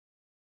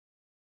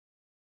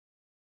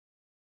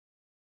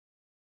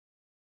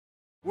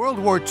World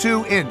War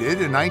II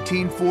ended in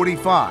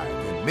 1945,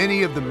 and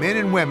many of the men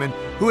and women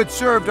who had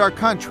served our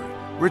country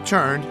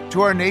returned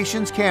to our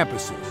nation's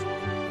campuses.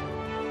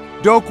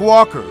 Doak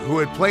Walker, who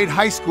had played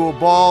high school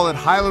ball at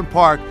Highland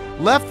Park,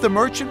 left the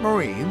Merchant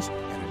Marines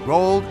and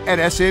enrolled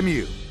at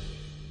SMU.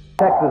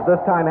 Texas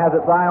this time has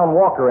its eye on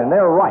Walker, and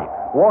they're right.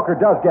 Walker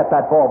does get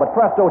that ball, but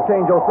presto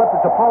changeo slips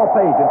it to Paul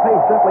Page, and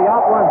Page simply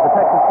outruns the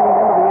Texas team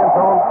into the end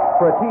zone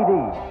for a TD.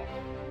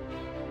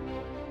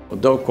 Well,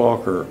 Doak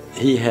Walker,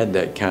 he had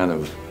that kind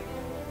of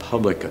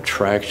public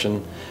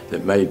attraction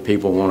that made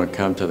people want to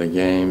come to the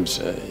games.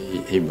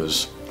 He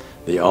was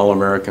the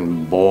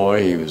All-American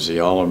boy, he was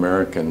the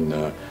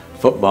All-American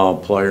football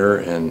player,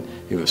 and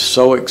he was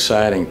so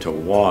exciting to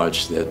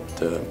watch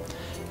that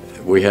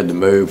we had to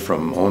move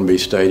from Ownby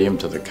Stadium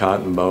to the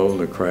Cotton Bowl.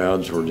 The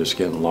crowds were just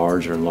getting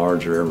larger and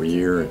larger every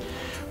year. And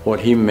what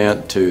he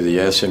meant to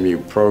the SMU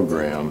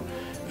program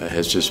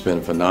has just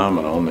been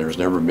phenomenal, and there's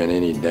never been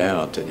any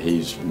doubt that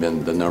he's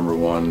been the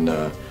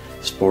 #1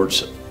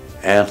 sports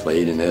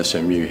athlete in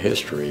SMU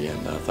history,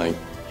 and I think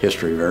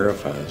history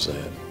verifies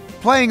that.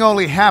 Playing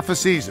only half a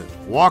season,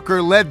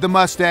 Walker led the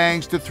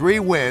Mustangs to 3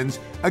 wins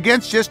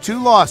against just 2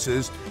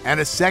 losses and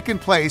a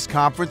second-place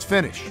conference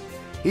finish.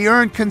 He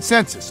earned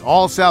consensus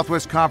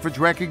All-Southwest Conference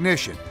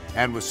recognition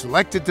and was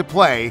selected to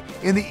play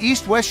in the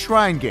East-West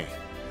Shrine Game.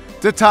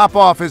 To top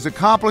off his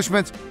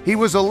accomplishments, he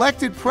was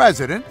elected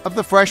president of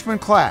the freshman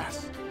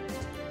class.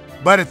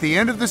 But at the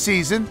end of the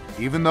season,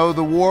 even though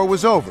the war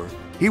was over,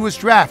 he was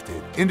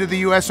drafted into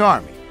the U.S.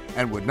 Army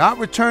and would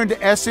not return to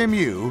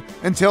SMU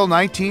until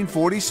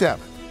 1947.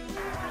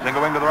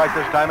 Single wing to the right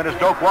this time. It is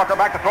Doak Walker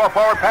back to throw a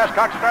forward pass.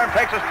 Cox's arm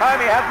takes his time.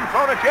 He hasn't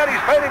thrown it yet. He's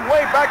fading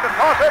way back to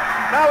toss it.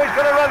 Now he's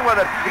going to run with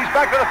it. He's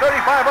back to the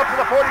 35, up to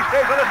the 40,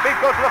 stays on his feet,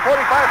 goes to the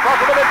 45,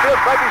 crosses the midfield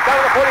stripe. He's down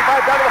to the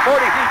 45, down to the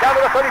 40, down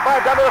to the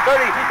 35, down to the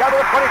 30, down to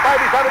the 25,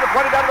 he's down to the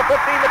 20, down to the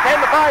 15, the 10,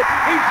 the 5.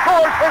 He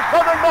scores for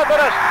Southern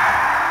Methodist.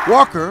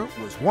 Walker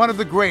was one of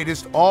the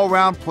greatest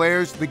all-round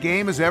players the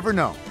game has ever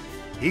known.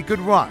 He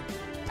could run,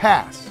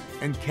 pass,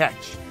 and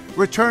catch,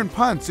 return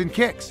punts and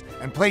kicks,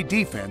 and play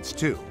defense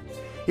too.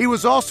 He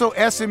was also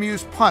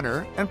SMU's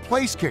punter and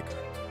place kicker.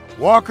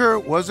 Walker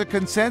was a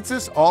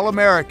consensus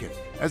All-American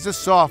as a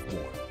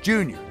sophomore,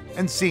 junior,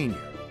 and senior.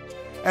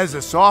 As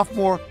a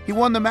sophomore, he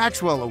won the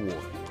Maxwell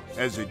Award.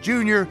 As a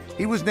junior,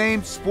 he was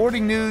named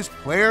Sporting News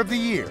Player of the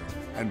Year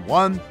and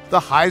won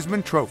the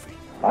Heisman Trophy.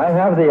 I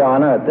have the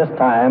honor at this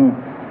time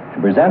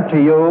to present to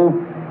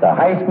you the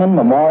Heisman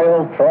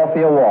Memorial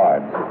Trophy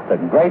Award, the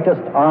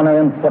greatest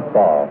honor in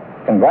football.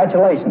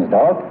 Congratulations,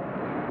 Doak.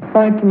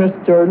 Thank you,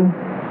 Mr. Jordan.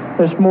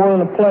 It's more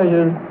than a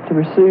pleasure to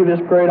receive this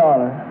great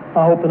honor.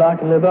 I hope that I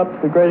can live up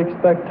to the great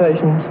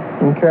expectations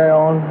and carry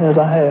on as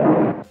I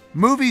have.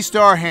 Movie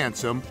star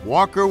handsome,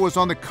 Walker was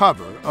on the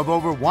cover of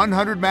over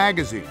 100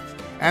 magazines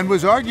and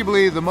was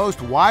arguably the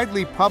most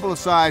widely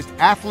publicized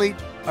athlete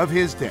of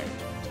his day.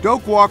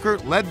 Doak Walker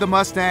led the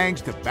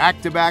Mustangs to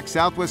back-to-back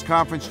Southwest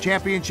Conference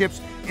championships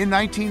in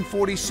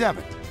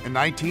 1947 and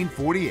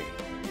 1948.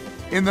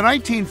 In the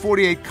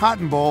 1948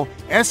 Cotton Bowl,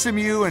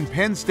 SMU and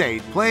Penn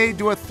State played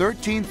to a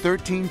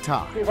 13-13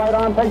 tie. Right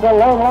on, takes a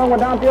long one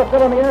downfield,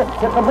 still in the air. It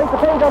completes the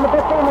Page on the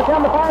 15, the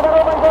 10, the 5, and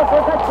over and goes for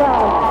a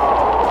touchdown.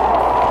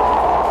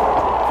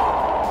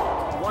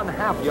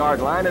 1/2 yard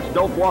line, it's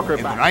Doak Walker In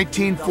the back.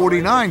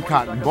 1949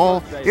 Cotton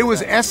Bowl, it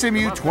was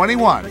SMU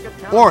 21,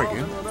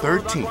 Oregon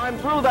 13.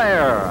 Through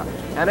there,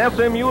 and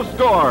SMU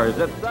scores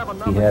at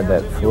 7. He had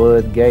that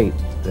fluid gait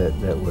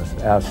that was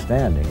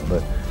outstanding,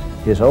 but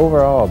his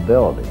overall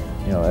ability,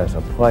 as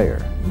a player,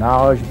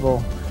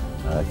 knowledgeable,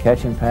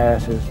 catching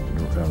passes,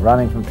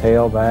 running from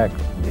tailback,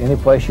 any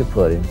place you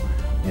put him,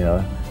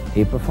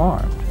 he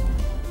performed.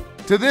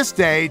 To this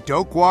day,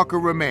 Doak Walker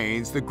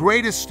remains the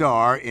greatest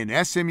star in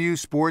SMU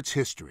sports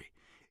history.